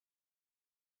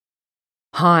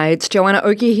Hi, it's Joanna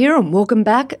Oakey here, and welcome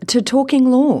back to Talking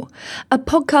Law, a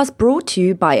podcast brought to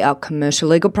you by our commercial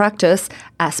legal practice,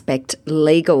 Aspect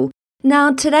Legal.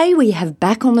 Now, today we have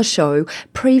back on the show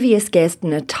previous guest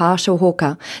Natasha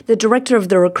Hawker, the director of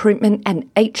the recruitment and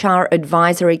HR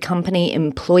advisory company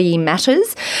Employee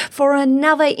Matters, for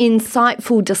another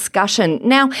insightful discussion.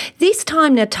 Now, this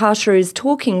time Natasha is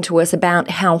talking to us about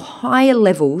how higher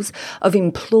levels of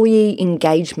employee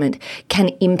engagement can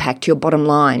impact your bottom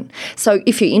line. So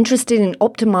if you're interested in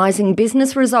optimizing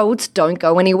business results, don't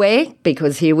go anywhere,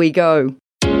 because here we go.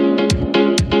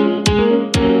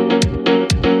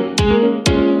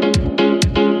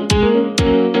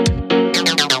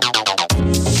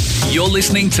 You're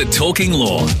listening to Talking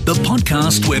Law, the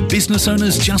podcast where business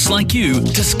owners just like you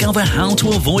discover how to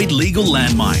avoid legal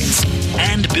landmines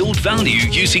and build value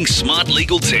using smart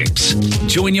legal tips.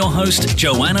 Join your host,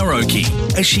 Joanna Oakey,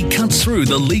 as she cuts through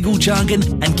the legal jargon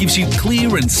and gives you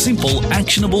clear and simple,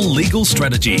 actionable legal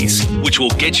strategies, which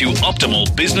will get you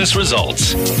optimal business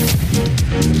results.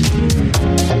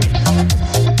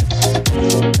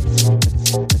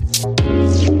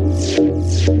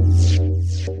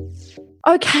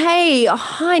 Okay.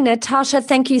 Hi, Natasha.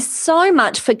 Thank you so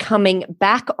much for coming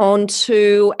back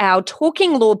onto our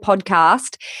Talking Law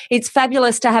podcast. It's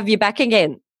fabulous to have you back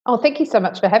again. Oh, thank you so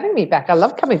much for having me back. I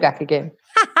love coming back again.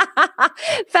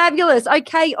 Fabulous.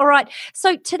 Okay. All right.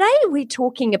 So today we're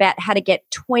talking about how to get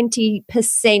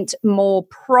 20% more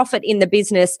profit in the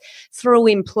business through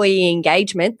employee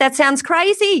engagement. That sounds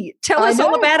crazy. Tell us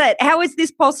all about it. How is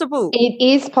this possible? It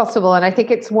is possible. And I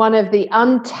think it's one of the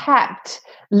untapped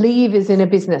levers in a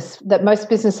business that most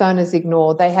business owners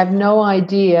ignore. They have no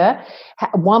idea,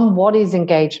 one, what is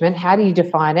engagement? How do you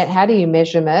define it? How do you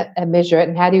measure it,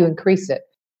 and how do you increase it?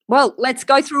 Well, let's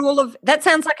go through all of that.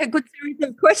 Sounds like a good series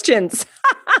of questions.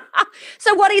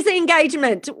 So what is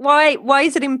engagement? Why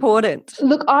is it important?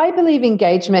 Look, I believe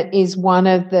engagement is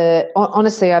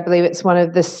honestly, I believe it's one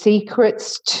of the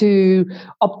secrets to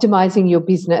optimizing your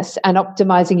business and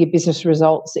optimizing your business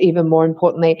results, even more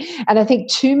importantly. And I think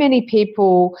too many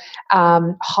people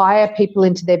hire people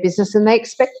into their business and they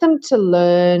expect them to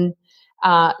learn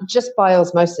just by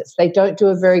osmosis. They don't do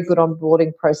a very good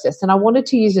onboarding process. And I wanted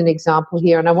to use an example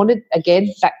here. And I wanted,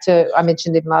 again, I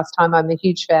mentioned him last time, I'm a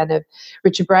huge fan of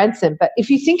Richard Branson. But if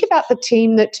you think about the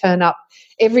team that turn up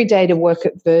every day to work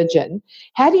at Virgin,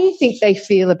 how do you think they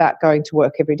feel about going to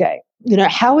work every day? You know,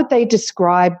 how would they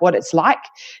describe what it's like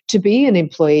to be an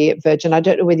employee at Virgin? I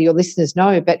don't know whether your listeners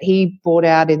know, but he bought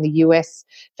out in the US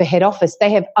for head office.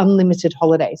 They have unlimited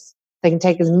holidays. They can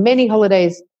take as many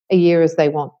holidays a year as they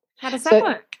want. How does that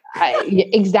work?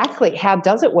 Exactly. How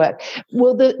does it work?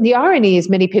 Well, the irony is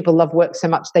many people love work so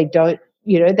much they don't,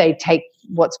 they take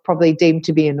what's probably deemed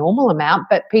to be a normal amount,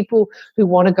 but people who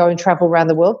want to go and travel around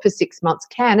the world for 6 months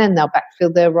can, and they'll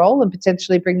backfill their role and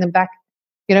potentially bring them back,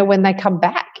 when they come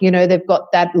back. They've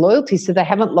got that loyalty, so they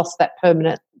haven't lost that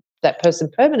person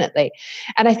permanently.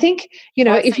 And I think,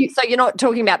 so you're not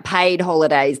talking about paid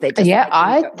holidays.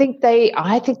 I think they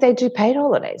do paid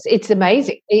holidays. It's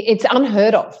amazing. It's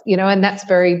unheard of, and that's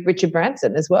very Richard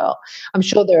Branson as well. I'm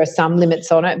sure there are some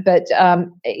limits on it, but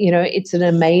it's an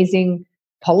amazing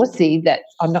policy that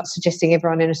I'm not suggesting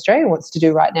everyone in Australia wants to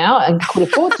do right now and could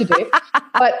afford to do,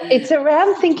 but it's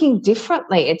around thinking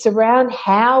differently. It's around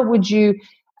how would you,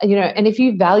 and if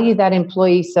you value that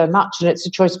employee so much, and it's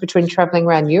a choice between traveling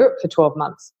around Europe for 12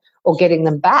 months or getting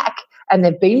them back and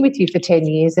they've been with you for 10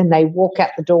 years and they walk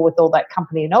out the door with all that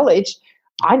company knowledge,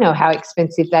 I know how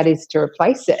expensive that is to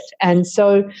replace it. And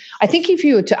so I think if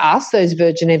you were to ask those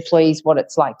Virgin employees what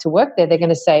it's like to work there, they're going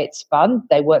to say it's fun,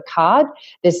 they work hard,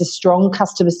 there's a strong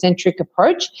customer-centric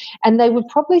approach, and they would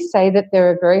probably say that there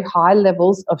are very high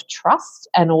levels of trust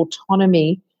and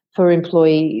autonomy for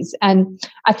employees. And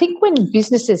I think when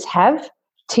businesses have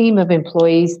team of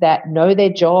employees that know their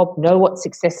job, know what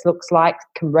success looks like,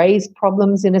 can raise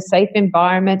problems in a safe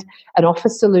environment and offer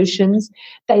solutions,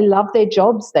 they love their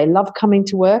jobs, they love coming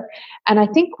to work. And I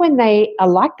think when they are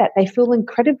like that, they feel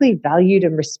incredibly valued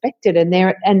and respected, and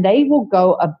they will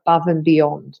go above and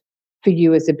beyond for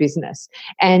you as a business.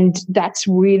 And that's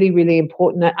really, really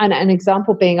important. And an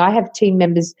example being, I have team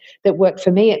members that work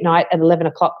for me at night at 11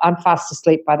 o'clock. I'm fast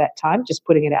asleep by that time, just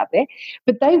putting it out there.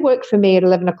 But they work for me at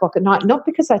 11 o'clock at night, not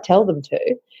because I tell them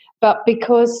to, but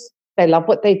because they love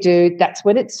what they do. That's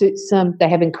when it suits them. They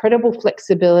have incredible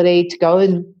flexibility to go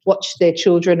and watch their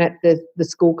children at the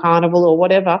school carnival or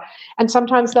whatever. And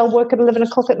sometimes they'll work at 11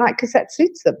 o'clock at night because that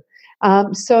suits them.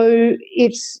 So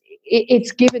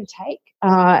it's give and take.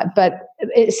 But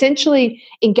essentially,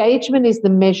 engagement is the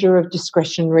measure of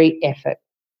discretionary effort.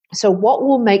 So what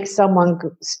will make someone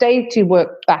stay to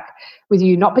work back with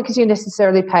you, not because you're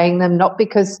necessarily paying them, not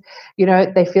because,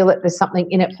 they feel that there's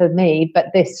something in it for me, but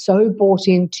they're so bought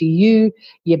into you,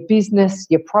 your business,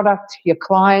 your product, your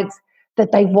clients,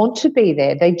 that they want to be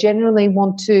there. They generally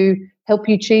want to help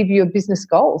you achieve your business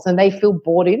goals, and they feel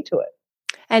bought into it.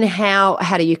 And how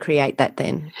do you create that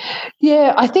then?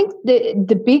 Yeah, I think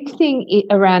the big thing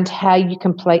around how you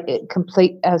get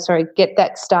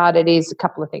that started is a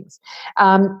couple of things.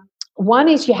 One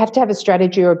is you have to have a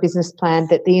strategy or a business plan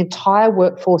that the entire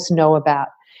workforce know about,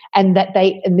 and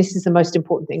and this is the most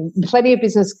important thing. Plenty of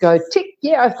business go, tick,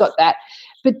 yeah, I've got that.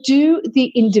 But do the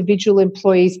individual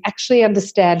employees actually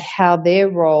understand how their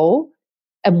role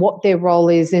and what their role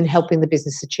is in helping the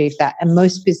business achieve that? And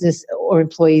most business or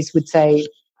employees would say,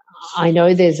 I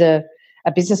know there's a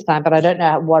business plan, but I don't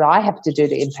know what I have to do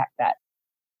to impact that.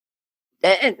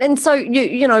 And so,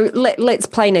 let's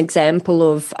play an example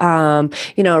of, a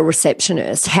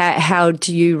receptionist. How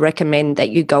do you recommend that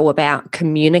you go about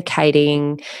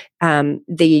communicating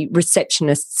the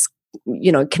receptionist's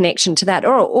connection to that,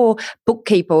 or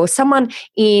bookkeeper, or someone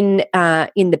in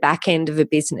the back end of a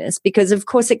business? Because of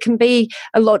course it can be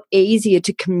a lot easier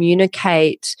to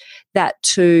communicate that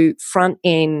to front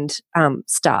end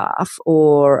staff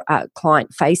or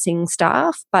client facing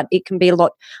staff, but it can be a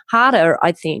lot harder,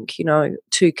 I think,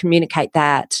 to communicate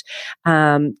that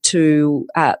to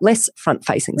less front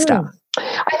facing staff.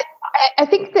 I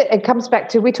think that it comes back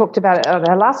to, we talked about it on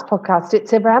our last podcast,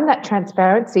 it's around that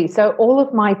transparency. So all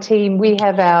of my team, we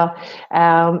have our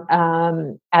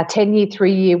 10-year,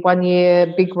 3-year,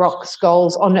 1-year Big Rocks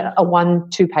goals on a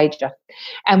 1-2-pager.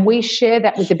 And we share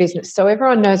that with the business. So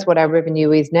everyone knows what our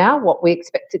revenue is now, what we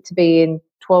expect it to be in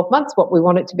 12 months, what we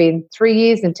want it to be in 3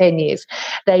 years and 10 years.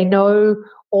 They know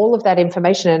all of that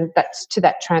information, and that's to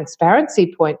that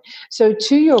transparency point. So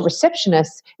to your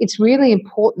receptionists, it's really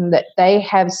important that they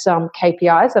have some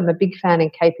KPIs. I'm a big fan in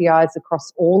KPIs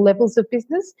across all levels of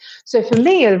business. So for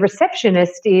me, a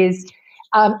receptionist is,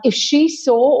 if she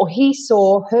saw or he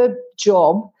saw her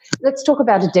job, let's talk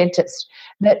about a dentist,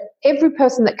 that every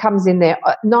person that comes in there,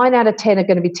 9 out of 10 are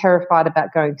going to be terrified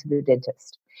about going to the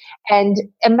dentist. And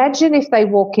imagine if they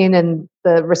walk in and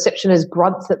the receptionist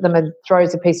grunts at them and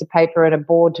throws a piece of paper and a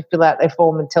board to fill out their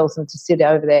form and tells them to sit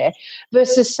over there,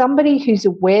 versus somebody who's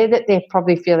aware that they're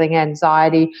probably feeling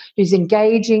anxiety, who's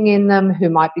engaging in them, who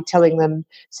might be telling them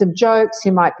some jokes,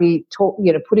 who might be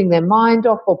putting their mind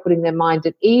off or putting their mind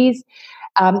at ease.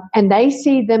 And they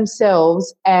see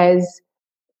themselves as,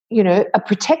 a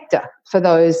protector for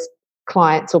those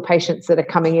clients or patients that are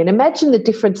coming in. Imagine the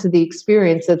difference of the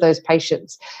experience of those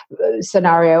patients,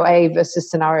 scenario A versus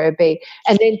scenario B,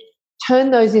 and then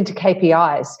turn those into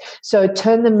KPIs. So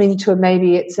turn them into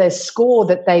maybe it's a score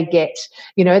that they get.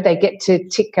 They get to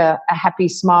tick a happy,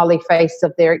 smiley face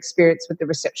of their experience with the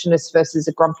receptionist versus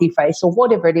a grumpy face, or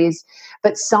whatever it is,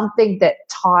 but something that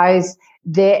ties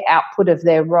their output of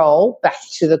their role back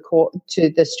to the core,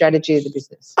 to the strategy of the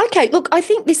business. Okay, look, I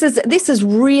think this is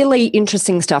really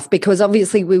interesting stuff, because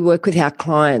obviously we work with our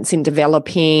clients in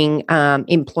developing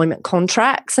employment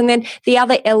contracts, and then the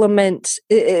other element,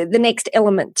 the next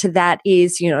element to that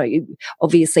is,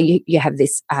 obviously you have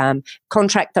this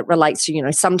contract that relates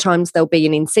to, sometimes there'll be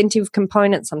an incentive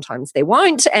component, sometimes there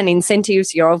won't, and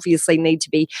incentives you obviously need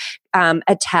to be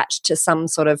attached to some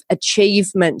sort of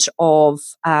achievement of,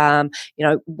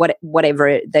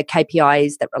 whatever the KPI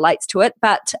is that relates to it.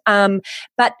 But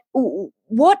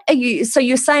what are you? So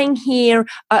you're saying here,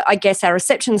 I guess our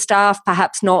reception staff,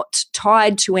 perhaps not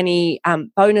tied to any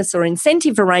bonus or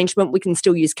incentive arrangement, we can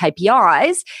still use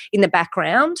KPIs in the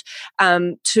background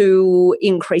to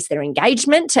increase their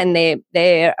engagement and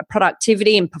their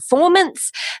productivity and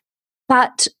performance.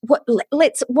 But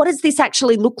what does this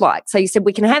actually look like? So you said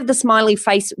we can have the smiley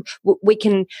face. We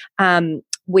can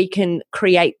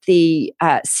create the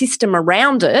system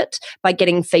around it by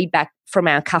getting feedback from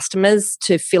our customers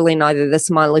to fill in either the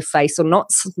smiley face or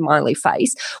not smiley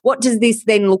face. What does this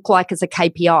then look like as a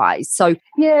KPI? So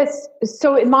yes,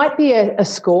 so it might be a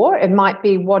score. It might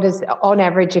be what is on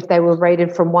average, if they were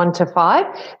rated from 1 to 5,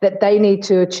 that they need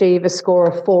to achieve a score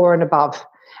of 4 and above.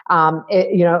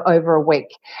 Over a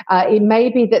week. It may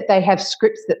be that they have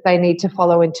scripts that they need to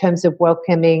follow in terms of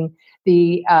welcoming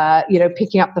the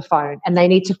picking up the phone, and they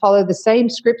need to follow the same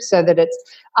script so that it's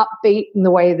upbeat in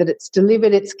the way that it's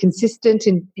delivered, it's consistent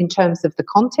in terms of the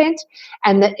content,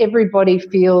 and that everybody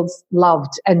feels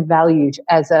loved and valued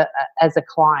as a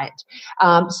client.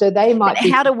 So they might.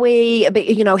 How do we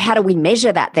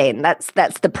measure that then?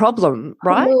 That's the problem,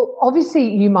 right? Well,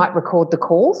 obviously you might record the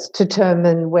calls to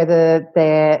determine whether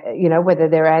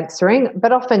they're answering,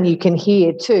 but often you can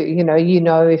hear too.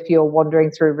 If you're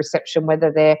wandering through reception,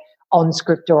 whether they're on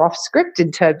script or off script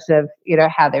in terms of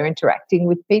how they're interacting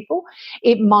with people.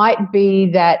 It might be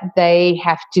that they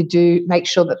have to make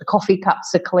sure that the coffee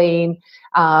cups are clean,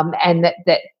 and that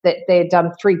they're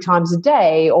done 3 times a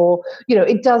day, or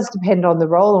it does depend on the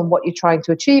role and what you're trying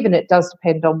to achieve, and it does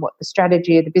depend on what the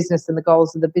strategy of the business and the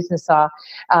goals of the business are.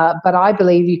 But I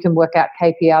believe you can work out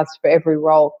KPIs for every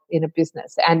role in a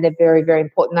business, and they're very, very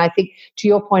important. I think to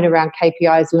your point around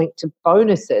KPIs linked to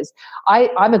bonuses,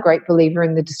 I'm a great believer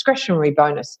in the discretionary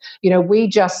bonus. We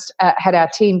just had our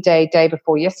team day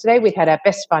before yesterday. We had our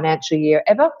best financial year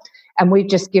ever. And we've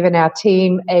just given our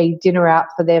team a dinner out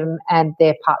for them and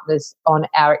their partners on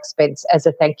our expense as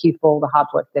a thank you for all the hard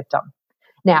work they've done.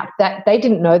 Now, that they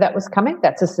didn't know that was coming.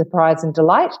 That's a surprise and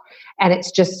delight. And it's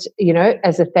just,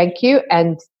 as a thank you.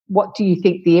 And what do you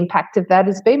think the impact of that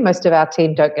has been? Most of our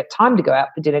team don't get time to go out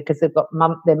for dinner because they've got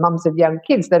their mums of young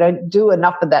kids. They don't do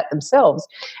enough of that themselves.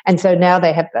 And so now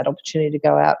they have that opportunity to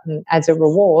go out and as a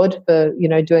reward for,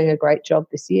 doing a great job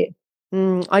this year.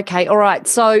 Okay, all right.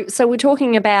 So we're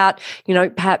talking about,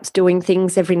 perhaps doing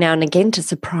things every now and again to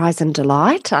surprise and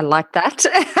delight. I like that.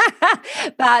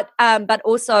 but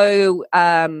also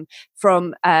from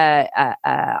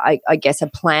I guess a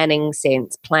planning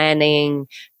sense,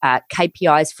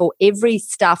 KPIs for every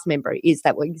staff member. Is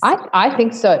that what you said? I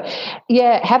think so.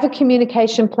 Yeah, have a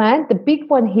communication plan. The big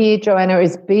one here, Joanna,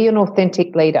 is be an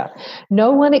authentic leader.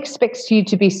 No one expects you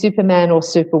to be Superman or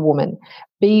Superwoman.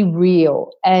 Be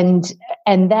real, and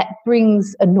that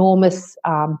brings enormous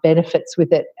benefits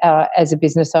with it as a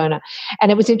business owner. And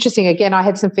it was interesting. Again, I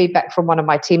had some feedback from one of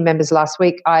my team members last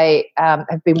week. I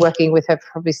have been working with her for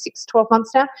probably 12 months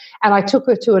now, and I took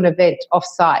her to an event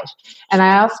off-site, and I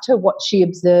asked her what she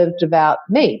observed about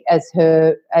me as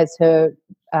her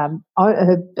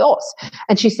boss,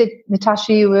 and she said,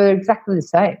 "Natasha, you were exactly the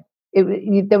same.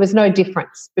 There was no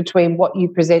difference between what you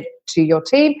present to your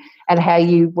team and how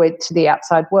you went to the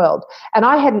outside world." And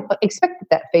I hadn't expected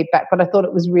that feedback, but I thought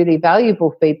it was really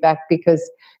valuable feedback because,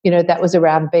 that was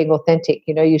around being authentic.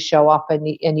 You show up and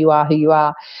you are who you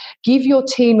are. Give your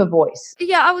team a voice.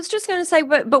 Yeah, I was just going to say,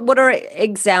 but what are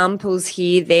examples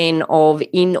here then of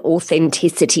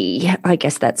inauthenticity? I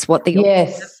guess that's what the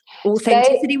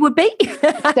authenticity would be.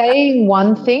 Saying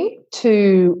one thing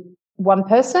to one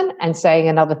person and saying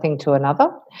another thing to another,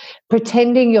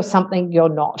 pretending you're something you're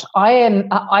not.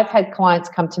 I've had clients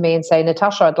come to me and say,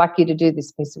 "Natasha, I'd like you to do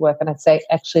this piece of work." And I'd say,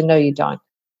 "Actually, no, you don't.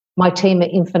 My team are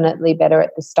infinitely better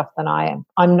at this stuff than I am.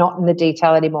 I'm not in the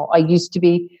detail anymore. I used to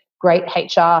be great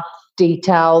HR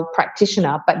detail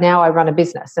practitioner, but now I run a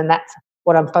business and that's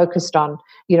what I'm focused on.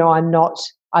 I'm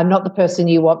not the person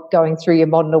you want going through your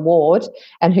modern award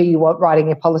and who you want writing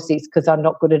your policies because I'm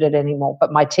not good at it anymore,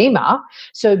 but my team are."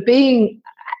 So being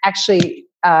actually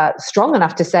strong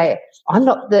enough to say, "I'm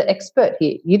not the expert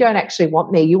here. You don't actually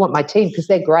want me. You want my team because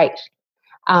they're great."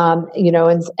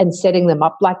 And setting them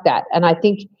up like that. And I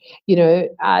think,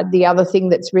 the other thing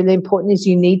that's really important is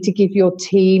you need to give your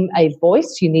team a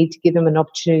voice. You need to give them an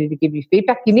opportunity to give you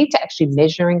feedback. You need to actually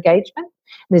measure engagement.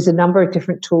 There's a number of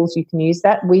different tools you can use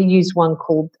that. We use one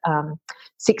called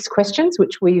 6 Questions,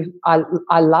 which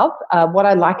I love. What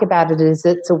I like about it is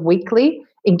it's a weekly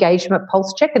engagement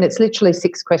pulse check, and it's literally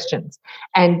 6 questions.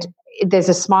 And there's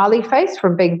a smiley face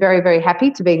from being very, very happy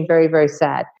to being very, very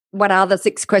sad. What are the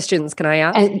 6 questions, can I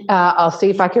ask? And I'll see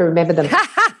if I can remember them.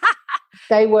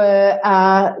 They were,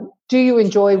 do you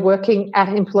enjoy working at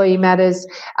Employee Matters?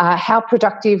 How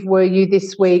productive were you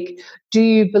this week? Do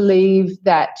you believe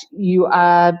that you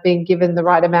are being given the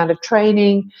right amount of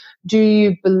training? Do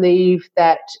you believe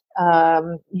that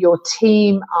your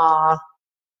team are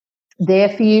there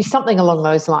for you? Something along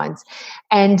those lines.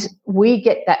 And we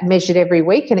get that measured every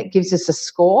week, and it gives us a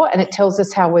score, and it tells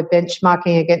us how we're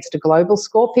benchmarking against a global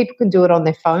score. People can do it on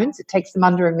their phones. It takes them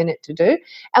under a minute to do.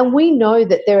 And we know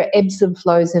that there are ebbs and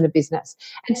flows in a business.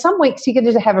 And some weeks you're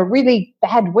going to have a really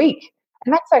bad week,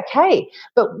 and that's okay.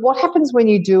 But what happens when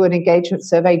you do an engagement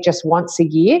survey just once a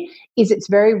year is it's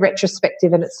very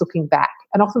retrospective and it's looking back.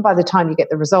 And often by the time you get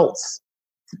the results,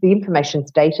 the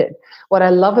information's dated. What I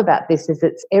love about this is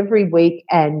it's every week,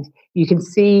 and you can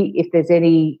see if there's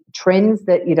any trends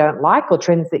that you don't like or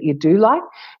trends that you do like.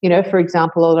 For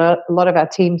example, a lot of our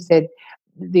team said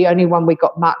the only one we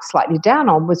got marked slightly down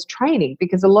on was training,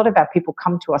 because a lot of our people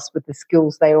come to us with the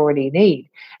skills they already need.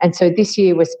 And so this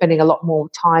year we're spending a lot more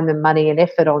time and money and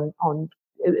effort on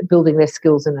building their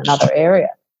skills in another area.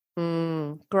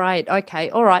 Great. Okay.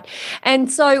 All right.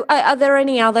 And so are there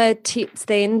any other tips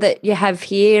then that you have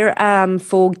here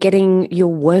for getting your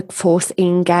workforce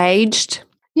engaged?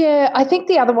 Yeah, I think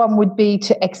the other one would be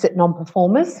to exit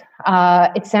non-performers.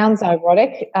 It sounds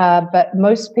ironic, but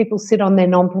most people sit on their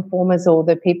non-performers or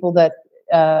the people that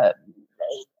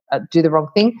do the wrong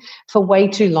thing for way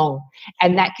too long.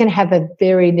 And that can have a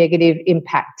very negative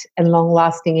impact and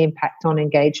long-lasting impact on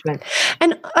engagement.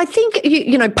 And I think,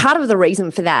 part of the reason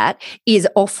for that is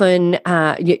often,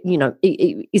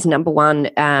 is number one,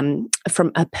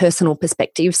 from a personal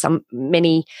perspective,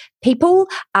 many people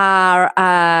are,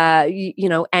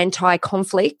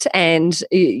 anti-conflict, and,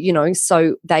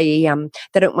 so they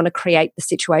don't want to create the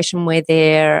situation where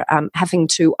they're having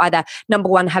to either, number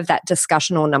one, have that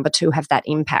discussion, or number two, have that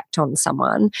impact on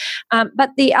someone. But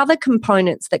the other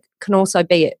components that can also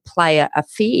be at play are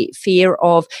fear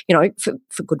of,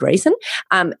 for good reason,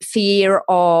 fear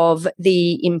of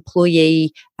the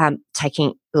employee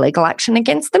taking legal action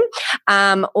against them,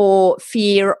 or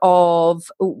fear of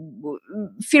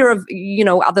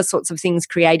other sorts of things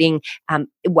creating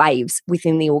waves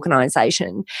within the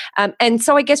organisation. And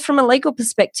so I guess from a legal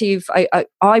perspective,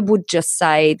 I would just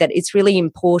say that it's really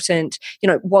important,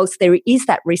 whilst there is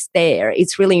that risk there,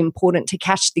 it's really important to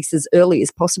catch this as early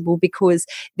as possible, because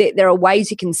there are ways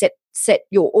you can set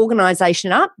your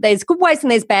organisation up. There's good ways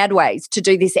and there's bad ways to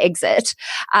do this exit,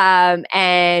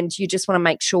 and you just want to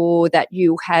make sure that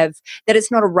that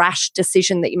it's not a rash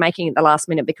decision that you're making at the last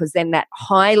minute, because then that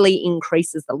highly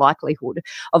increases the likelihood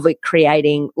of it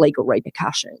creating legal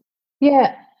repercussion.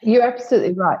 Yeah, you're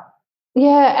absolutely right.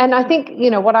 Yeah, and I think,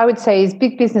 what I would say is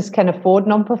big business can afford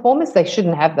non-performers. They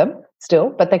shouldn't have them still,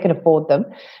 but they can afford them.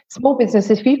 Small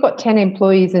businesses, if you've got 10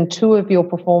 employees and two of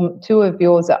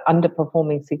yours are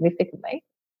underperforming significantly,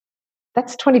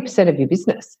 that's 20% of your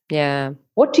business. Yeah.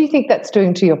 What do you think that's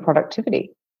doing to your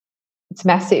productivity? It's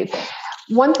massive.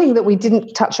 One thing that we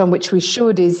didn't touch on, which we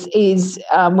should, is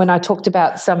when I talked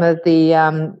about some of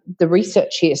the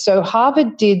research here. So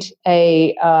Harvard did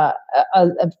a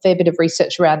fair bit of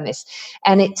research around this,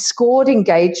 and it scored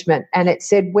engagement, and it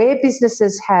said where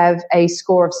businesses have a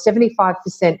score of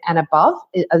 75% and above,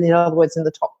 in other words, in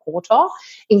the top quartile,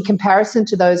 in comparison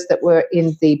to those that were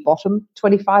in the bottom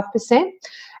 25%.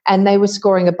 And they were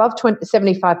scoring above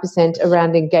 75%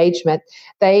 around engagement,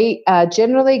 they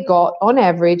generally got, on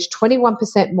average,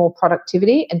 21% more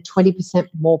productivity and 20%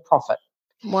 more profit.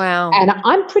 Wow. And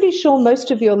I'm pretty sure most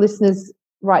of your listeners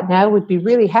right now would be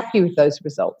really happy with those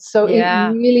results. So It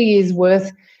really is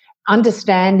worth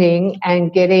understanding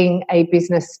and getting a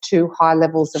business to high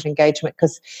levels of engagement,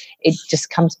 because it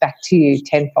just comes back to you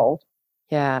tenfold.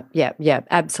 Yeah,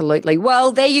 absolutely.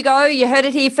 Well, there you go. You heard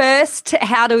it here first.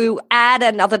 How to add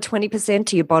another 20%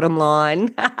 to your bottom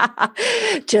line.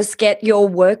 Just get your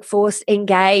workforce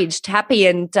engaged, happy,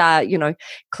 and,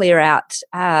 clear out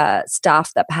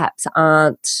staff that perhaps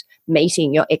aren't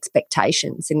meeting your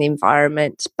expectations in the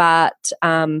environment, but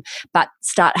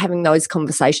start having those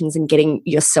conversations and getting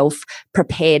yourself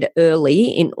prepared early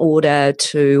in order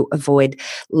to avoid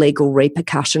legal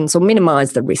repercussions or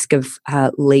minimise the risk of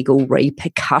legal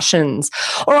repercussions.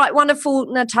 All right, wonderful,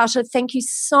 Natasha. Thank you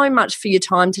so much for your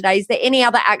time today. Is there any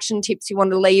other action tips you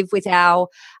want to leave with our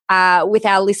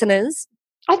listeners?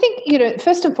 I think,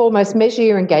 first and foremost, measure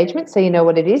your engagement so you know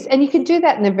what it is. And you can do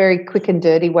that in a very quick and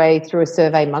dirty way through a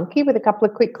SurveyMonkey with a couple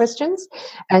of quick questions.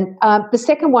 And the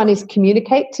second one is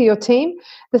communicate to your team.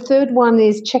 The third one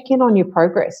is check in on your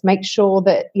progress. Make sure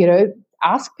that,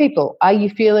 ask people, are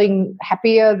you feeling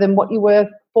happier than what you were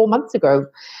 4 months ago?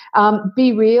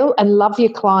 Be real and love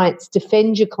your clients,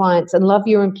 defend your clients, and love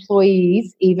your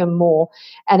employees even more.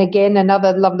 And again,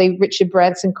 another lovely Richard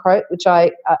Branson quote, which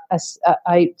I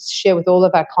share with all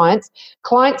of our clients: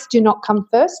 clients do not come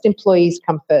first, employees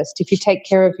come first. If you take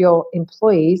care of your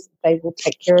employees, they will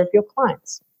take care of your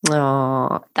clients.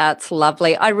 Oh, that's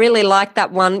lovely. I really like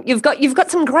that one. You've got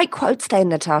some great quotes there,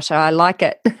 Natasha. I like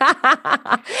it.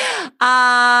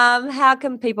 How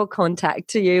can people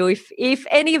contact you if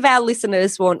any of our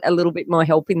listeners want a little bit more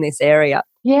help in this area?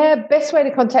 Yeah, best way to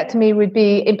contact me would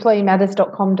be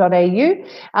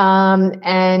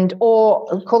employeematters.com.au,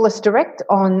 or call us direct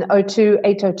on 02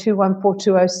 8021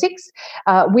 4206.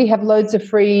 We have loads of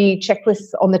free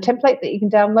checklists on the template that you can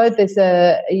download.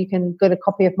 You can get a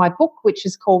copy of my book, which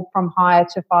is called From Hire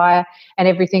to Fire and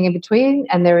Everything in Between.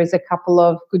 And there is a couple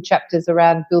of good chapters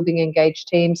around building engaged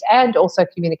teams and also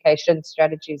communication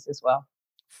strategies as well.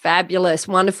 Fabulous.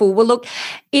 Wonderful. Well, look,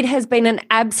 it has been an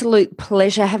absolute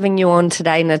pleasure having you on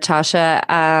today, Natasha.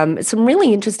 Some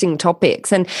really interesting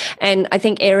topics and I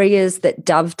think areas that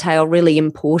dovetail really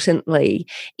importantly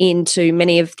into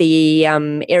many of the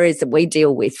areas that we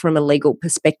deal with from a legal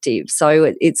perspective.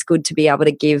 So it's good to be able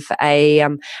to give a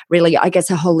really, I guess,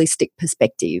 a holistic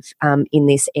perspective in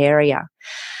this area.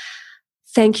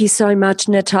 Thank you so much,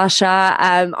 Natasha.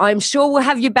 I'm sure we'll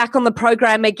have you back on the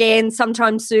program again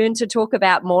sometime soon to talk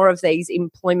about more of these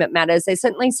employment matters. There's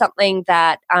certainly something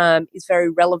that is very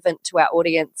relevant to our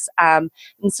audience and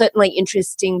certainly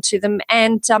interesting to them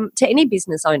and to any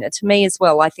business owner, to me as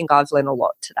well. I think I've learned a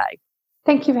lot today.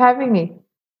 Thank you for having me.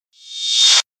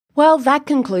 Well, that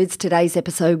concludes today's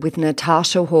episode with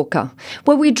Natasha Hawker,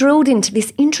 where we drilled into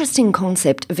this interesting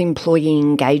concept of employee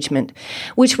engagement,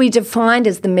 which we defined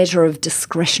as the measure of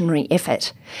discretionary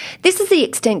effort. This is the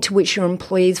extent to which your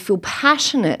employees feel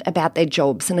passionate about their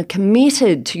jobs and are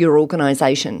committed to your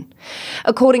organisation.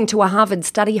 According to a Harvard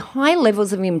study, high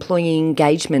levels of employee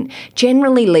engagement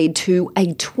generally lead to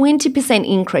a 20%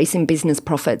 increase in business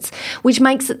profits, which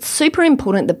makes it super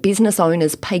important that business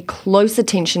owners pay close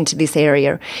attention to this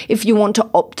area if you want to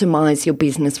optimise your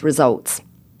business results.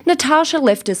 Natasha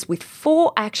left us with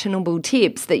 4 actionable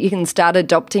tips that you can start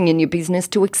adopting in your business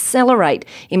to accelerate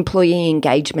employee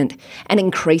engagement and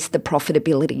increase the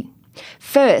profitability.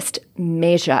 First,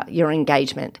 measure your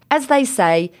engagement. As they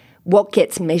say, what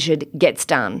gets measured gets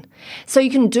done. So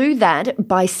you can do that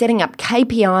by setting up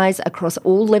KPIs across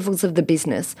all levels of the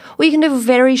business, or you can do a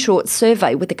very short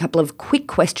survey with a couple of quick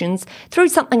questions through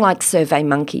something like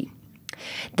SurveyMonkey.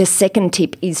 The second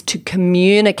tip is to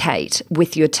communicate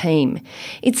with your team.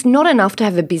 It's not enough to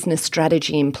have a business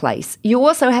strategy in place. You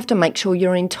also have to make sure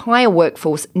your entire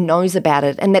workforce knows about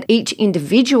it and that each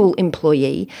individual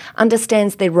employee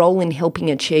understands their role in helping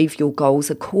achieve your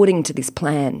goals according to this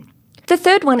plan. The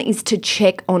third one is to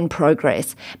check on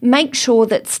progress. Make sure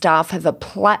that staff have a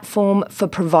platform for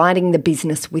providing the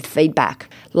business with feedback.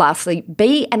 Lastly,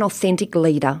 be an authentic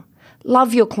leader.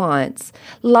 Love your clients.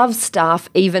 Love staff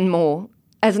even more.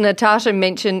 As Natasha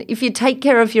mentioned, if you take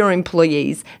care of your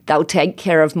employees, they'll take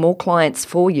care of more clients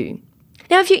for you.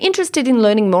 Now, if you're interested in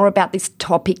learning more about this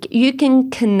topic, you can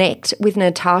connect with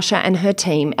Natasha and her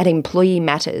team at Employee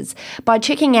Matters by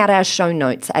checking out our show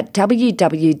notes at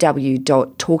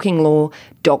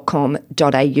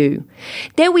www.talkinglaw.com.au.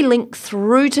 There we link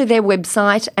through to their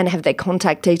website and have their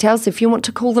contact details if you want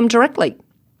to call them directly.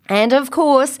 And of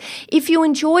course, if you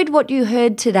enjoyed what you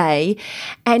heard today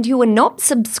and you are not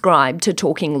subscribed to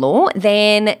Talking Law,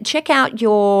 then check out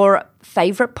your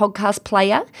favourite podcast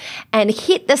player and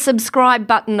hit the subscribe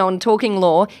button on Talking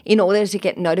Law in order to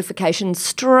get notifications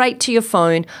straight to your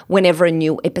phone whenever a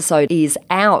new episode is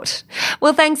out.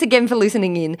 Well, thanks again for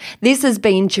listening in. This has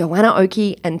been Joanna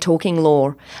Oakey and Talking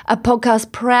Law, a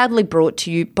podcast proudly brought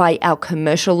to you by our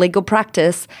commercial legal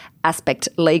practice, Aspect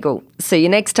Legal. See you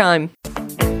next time.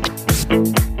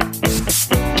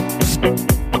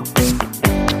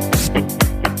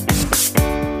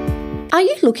 Are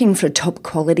you looking for a top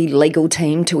quality legal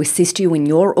team to assist you in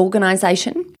your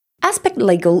organisation? Aspect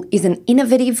Legal is an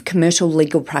innovative commercial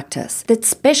legal practice that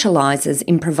specialises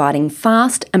in providing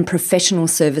fast and professional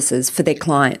services for their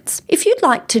clients. If you'd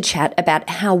like to chat about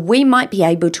how we might be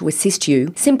able to assist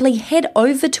you, simply head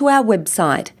over to our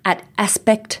website at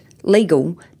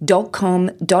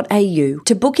aspectlegal.com.au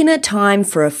to book in a time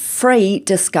for a free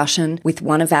discussion with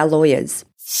one of our lawyers.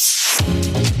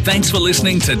 Thanks for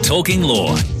listening to Talking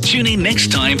Law. Tune in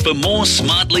next time for more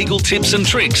smart legal tips and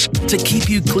tricks to keep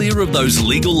you clear of those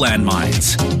legal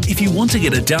landmines. If you want to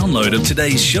get a download of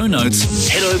today's show notes,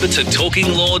 head over to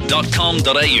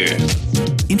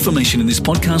talkinglaw.com.au. Information in this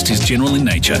podcast is general in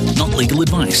nature, not legal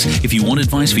advice. If you want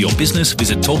advice for your business,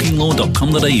 visit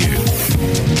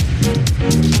talkinglaw.com.au.